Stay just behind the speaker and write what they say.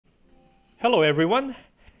Hello, everyone,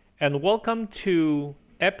 and welcome to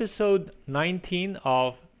episode 19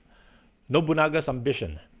 of Nobunaga's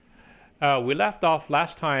Ambition. We left off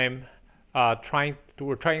last time we're trying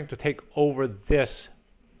to take over this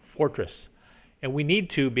fortress, and we need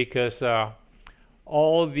to because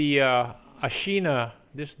all the Ashina,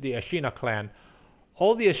 this is the Ashina clan,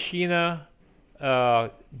 all the Ashina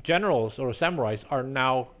generals or samurais are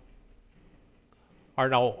now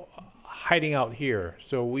hiding out here.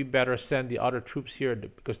 So we better send the other troops here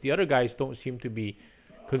because the other guys don't seem to be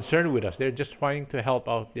concerned with us. They're just trying to help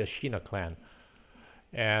out the Ashina clan.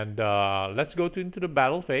 And let's go into the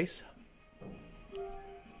battle phase.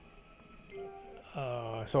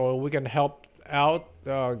 So we can help out,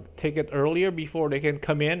 take it earlier before they can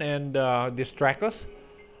come in and distract us.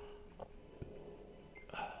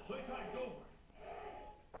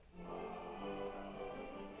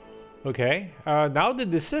 Okay, now the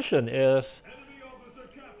decision is,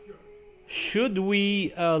 should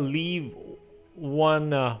we leave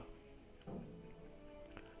one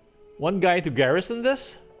one guy to garrison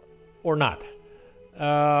this or not?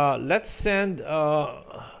 Let's send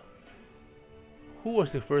who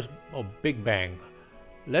was the first? Oh, Big Bang.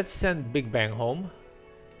 Let's send Big Bang home,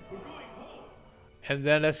 and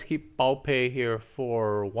then let's keep Bao Pei here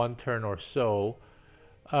for one turn or so,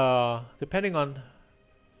 depending on,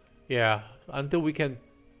 yeah, until we can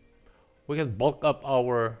bulk up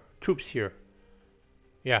our troops here.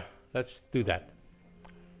 Yeah, let's do that.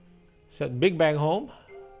 Send Big Bang home.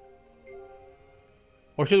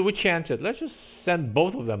 Or should we chance it? Let's just send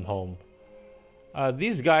both of them home.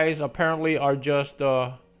 These guys apparently are just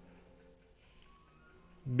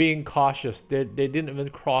being cautious. They didn't even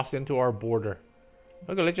cross into our border.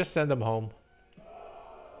 Okay, let's just send them home.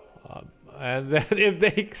 And then if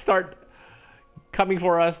they start coming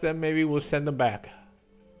for us, then maybe we'll send them back.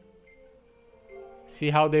 See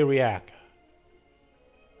how they react.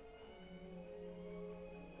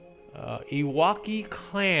 Iwaki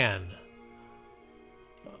clan.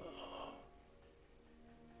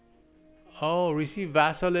 Oh, receive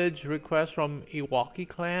vassalage request from Iwaki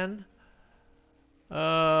clan.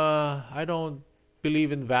 I don't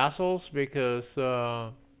believe in vassals because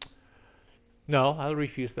no, I'll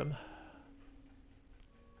refuse them.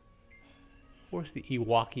 Where's the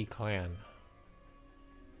Iwaki clan?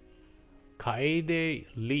 Kaede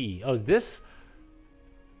Lee. Oh, this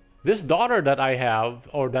daughter that I have,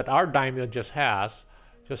 or that our daimyo just have,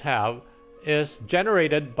 is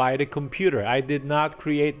generated by the computer. I did not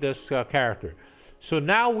create this character. So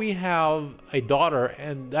now we have a daughter,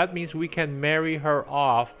 and that means we can marry her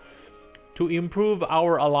off to improve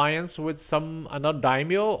our alliance with another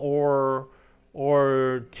daimyo, or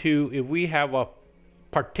to, if we have a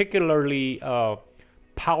particularly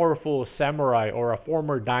powerful samurai or a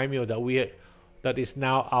former daimyo that is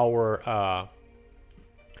now our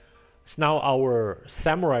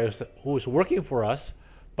samurai who is working for us,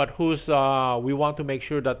 but who's we want to make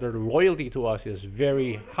sure that their loyalty to us is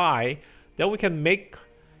very high, then we can make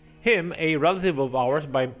him a relative of ours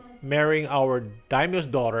by marrying our daimyo's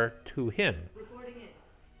daughter to him.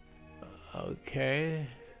 Okay.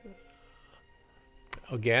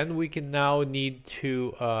 Again, we can now need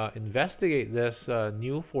to investigate this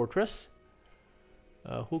new fortress.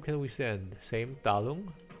 Who can we send? Same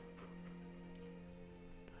Talung.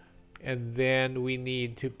 And then we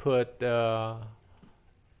need to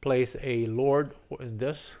place a lord in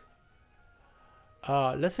this.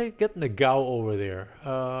 Let's say get Nagao over there.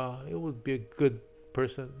 It would be a good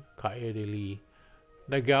person. Kaede Lee.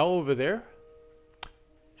 Nagao over there.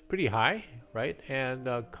 It's pretty high, right? And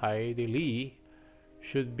Kaede Lee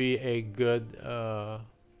should be a good.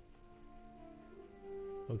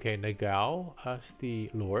 Okay, Nagao as the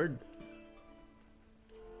lord.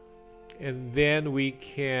 And then we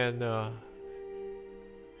can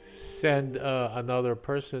send another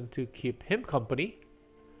person to keep him company.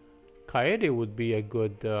 Kaede would be a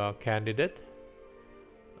good candidate.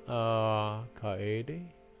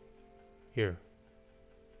 Kaede. Here.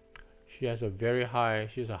 She has a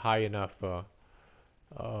high enough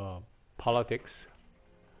politics.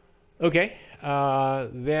 Okay,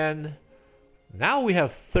 then now we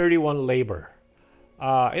have 31 labor.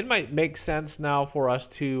 It might make sense now for us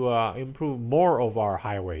to improve more of our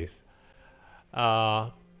highways.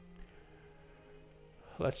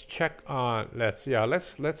 Let's check on let's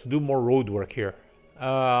do more road work here.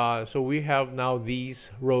 So we have now these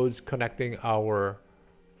roads connecting our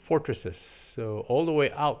fortresses. So all the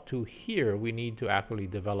way out to here, we need to actually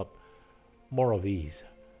develop more of these.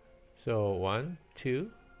 So 1,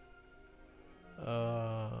 2,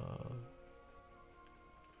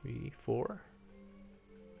 3, 4.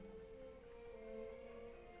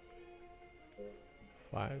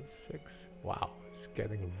 5, 6. Wow, it's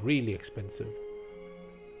getting really expensive.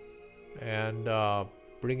 And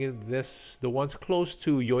bringing this, the ones close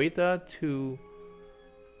to Yoita to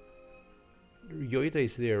Yoita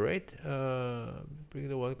is there, right? Bring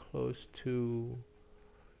the one close to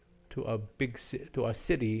a to a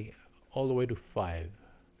city all the way to 5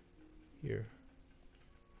 here.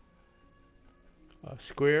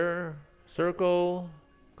 Square, circle,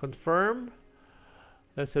 confirm.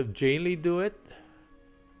 Let's have Jane Lee do it.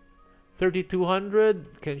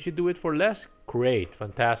 3,200. Can she do it for less? Great,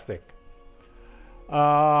 fantastic.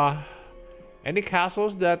 Any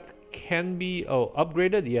castles that can be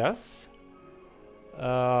upgraded? Yes.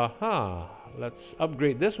 Let's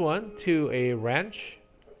upgrade this one to a ranch,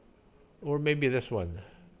 or maybe this one.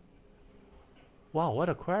 Wow, what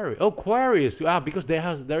a quarry! Oh, quarries! Ah, because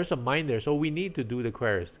there's a mine there, so we need to do the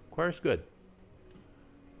quarries. Quarries good.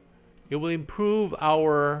 It will improve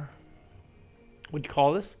our, what do you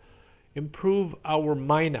call this? Improve our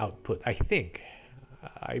mine output, I think.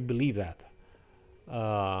 I believe that.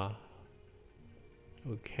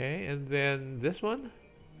 Okay, and then this one.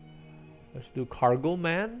 Let's do cargo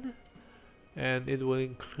man. And it will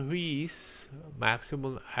increase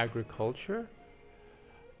maximum agriculture.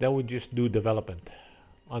 Then we just do development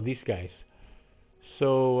on these guys.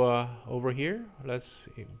 So over here, let's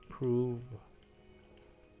improve.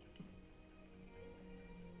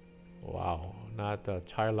 Wow, not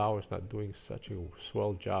Chai Lao is not doing such a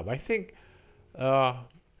swell job. I think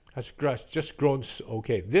has just grown.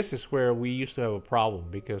 Okay, this is where we used to have a problem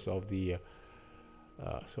because of the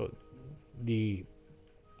so the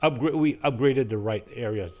upgrade. We upgraded the right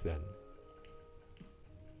areas then.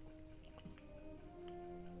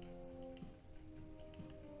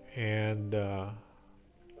 And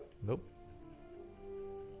nope.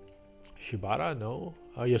 Shibata, no.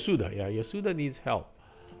 Yasuda, yeah, Yasuda needs help,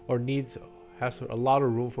 or has a lot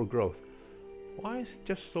of room for growth. Why is it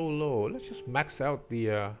just so low? Let's just max out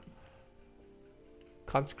the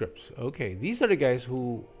conscripts. Okay, these are the guys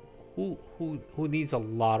who needs a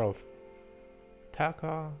lot of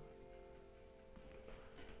Taka.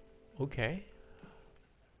 Okay,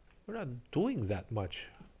 we're not doing that much.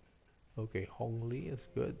 Okay, Hong Li is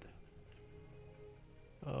good.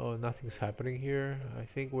 Oh, nothing's happening here. I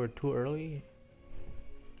think we're too early.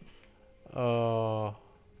 So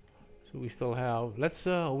we still have. Let's.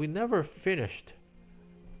 We never finished.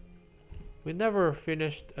 We never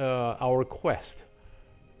finished our quest.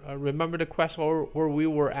 Remember the quest where we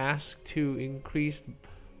were asked to increase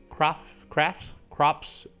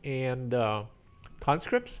crops, and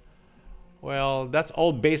conscripts? Well, that's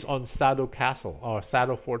all based on Sado Castle or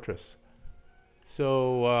Sado Fortress.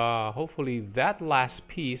 So hopefully that last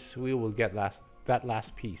piece we will get that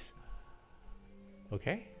last piece.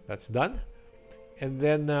 Okay, that's done. And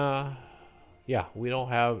then yeah, we don't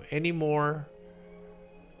have any more.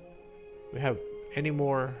 We have any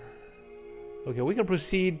more. Okay, we can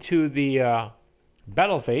proceed to the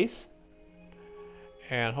battle phase,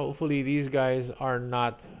 and hopefully these guys are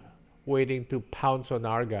not waiting to pounce on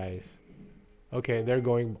our guys. Okay, they're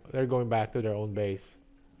going back to their own base.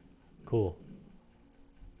 Cool.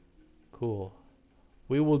 Cool.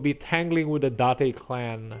 We will be tangling with the Date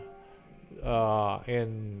clan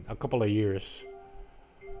in a couple of years.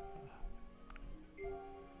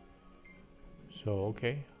 So,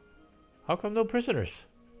 okay. How come no prisoners?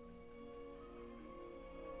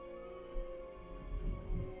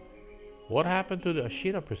 What happened to the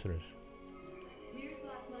Ashina prisoners? Here's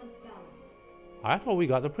last month's balance. I thought we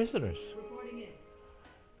got the prisoners. Reporting in.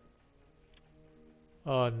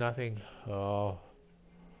 Oh, nothing. Oh.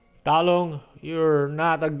 Talong, you're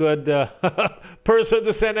not a good person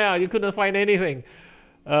to send out. You couldn't find anything.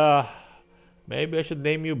 Maybe I should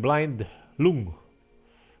name you Blind Lung.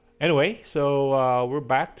 Anyway, so we're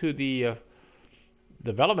back to the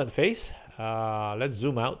development phase. Let's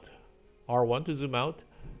zoom out. R1 to zoom out.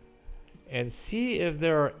 And see if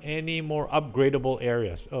there are any more upgradable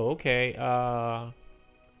areas. Oh, okay. How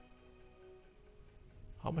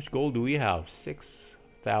much gold do we have?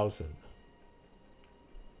 6,000.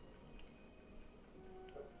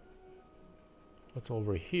 What's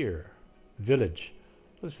over here? Village.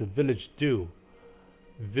 What does the village do?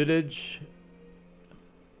 Village.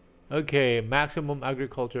 Okay, maximum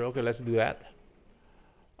agriculture. Okay, let's do that.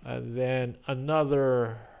 And then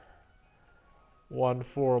another one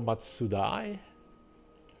for Matsudai.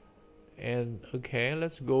 And okay,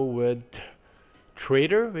 let's go with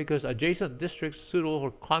trader because adjacent districts suitable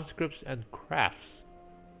for conscripts and crafts.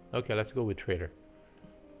 Okay, let's go with trader.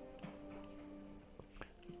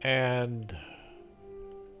 And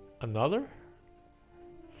another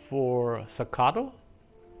for Sakato.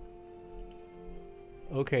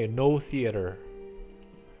 Okay, no theater.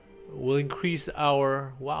 We'll increase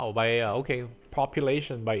our wow by okay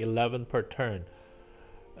population by 11 per turn.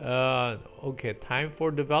 Okay, time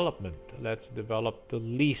for development. Let's develop the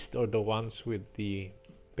least or the ones with the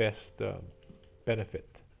best benefit.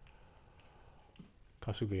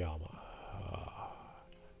 Kasugayama.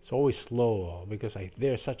 It's always slow because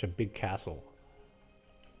there's such a big castle.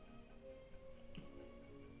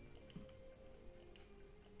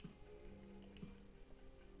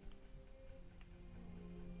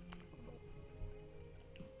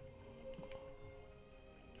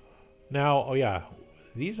 Now, oh yeah,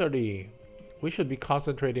 these are the. We should be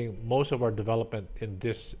concentrating most of our development in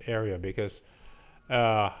this area because,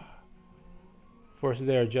 first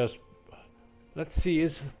they're just. Let's see,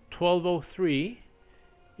 it's 1203.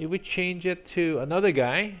 If we change it to another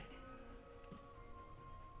guy,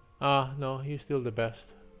 no, he's still the best.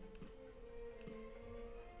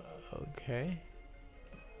 Okay.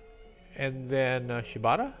 And then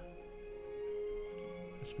Shibata.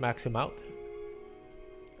 Let's max him out.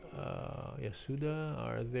 Yasuda,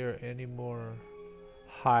 are there any more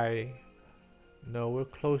high? No, we're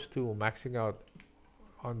close to maxing out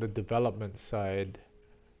on the development side.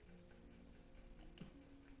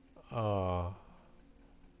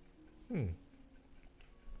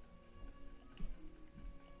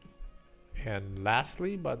 And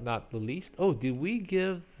lastly, but not the least, oh, did we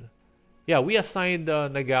give? Yeah, we assigned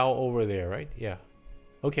Nagao over there, right? Yeah.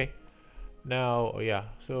 Okay. Now, yeah,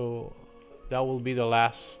 so that will be the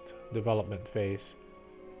last development phase.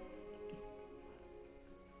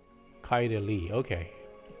 Kaide Lee, okay.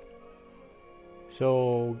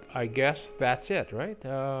 So I guess that's it, right?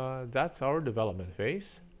 That's our development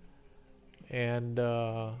phase. And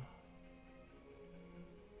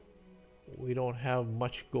we don't have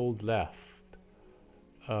much gold left.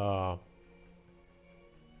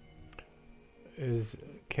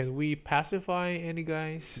 Can we pacify any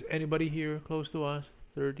guys? Anybody here close to us?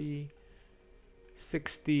 30,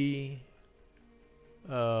 60,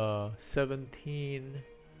 17.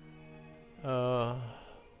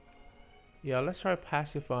 Yeah, let's try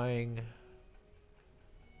pacifying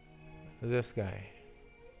this guy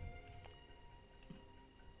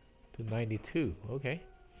to 92. Okay.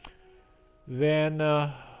 Then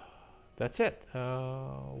that's it.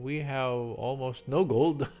 We have almost no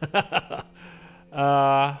gold. What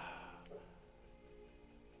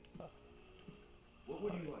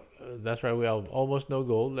would you like? That's right. We have almost no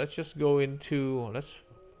gold. Let's just go into. Let's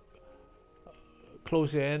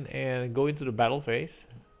close in and go into the battle phase.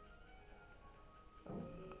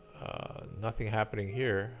 Nothing happening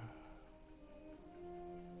here.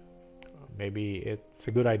 Maybe it's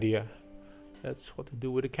a good idea. That's what to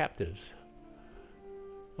do with the captives.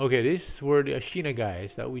 Okay, these were the Ashina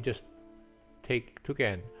guys that we just took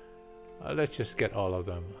in. Let's just get all of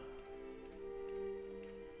them.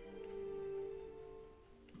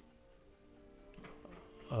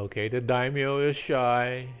 Okay, the daimyo is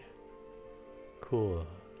shy. Cool.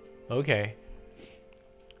 Okay.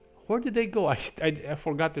 Where did they go? I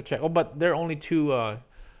forgot to check. Oh, but there are only two.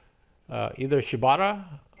 Either Shibata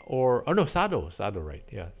or no, Sado. Sado, right?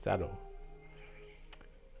 Yeah, Sado.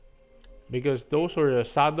 Because those were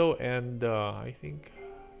Sado and I think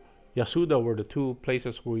Yasuda were the two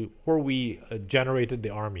places where we generated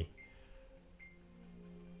the army.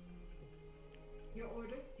 Your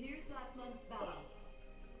orders. Here's last month's balance.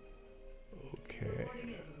 Okay.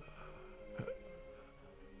 Reporting in.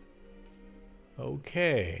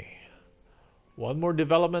 Okay. One more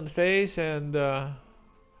development phase and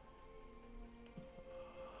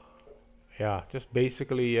yeah, just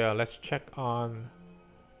basically let's check on.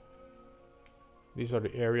 These are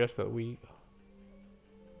the areas that we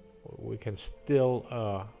can still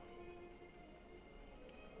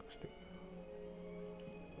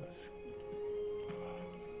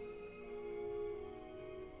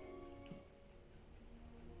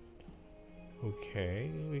okay,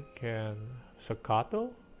 we can Sakato.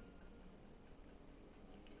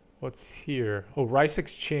 What's here? Oh, rice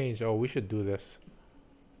exchange. Oh, we should do this.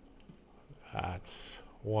 That's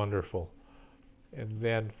wonderful. And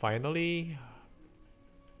then finally,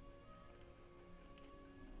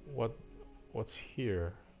 what's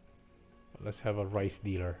here? Let's have a rice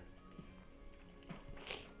dealer.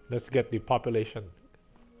 Let's get the population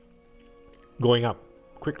going up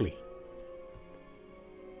quickly.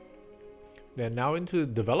 Then now into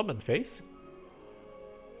the development phase.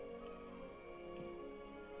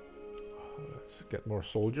 Let's get more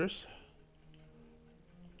soldiers.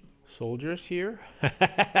 Soldiers here.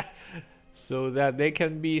 So that they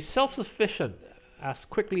can be self-sufficient as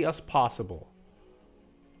quickly as possible.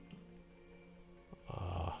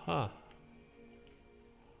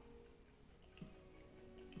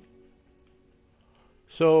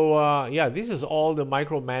 So yeah, this is all the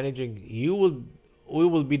micromanaging. We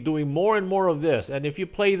will be doing more and more of this. And if you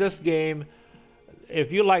play this game,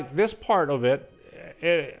 if you like this part of it,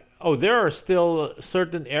 oh, there are still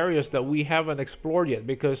certain areas that we haven't explored yet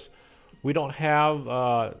because we don't have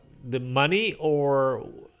the money, or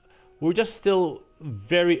we're just still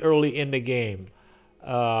very early in the game.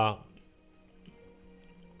 Uh,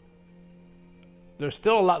 there's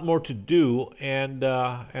still a lot more to do, and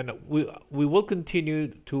we will continue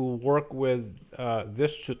to work with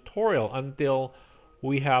this tutorial until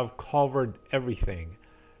we have covered everything,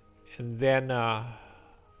 and then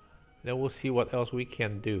we'll see what else we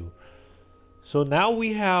can do. So now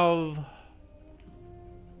we have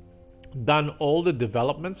done all the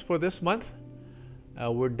developments for this month.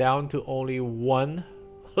 We're down to only one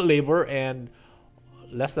labor and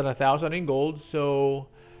less than 1,000 in gold. So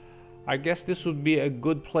I guess this would be a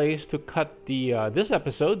good place to cut the this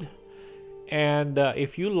episode. And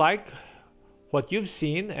if you like what you've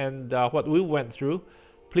seen and what we went through,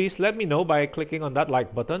 please let me know by clicking on that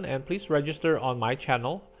like button, and please register on my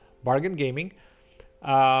channel, Bargain Gaming,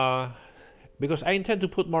 because I intend to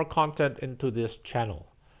put more content into this channel.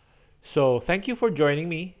 So thank you for joining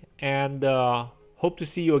me, and hope to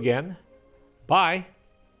see you again. Bye.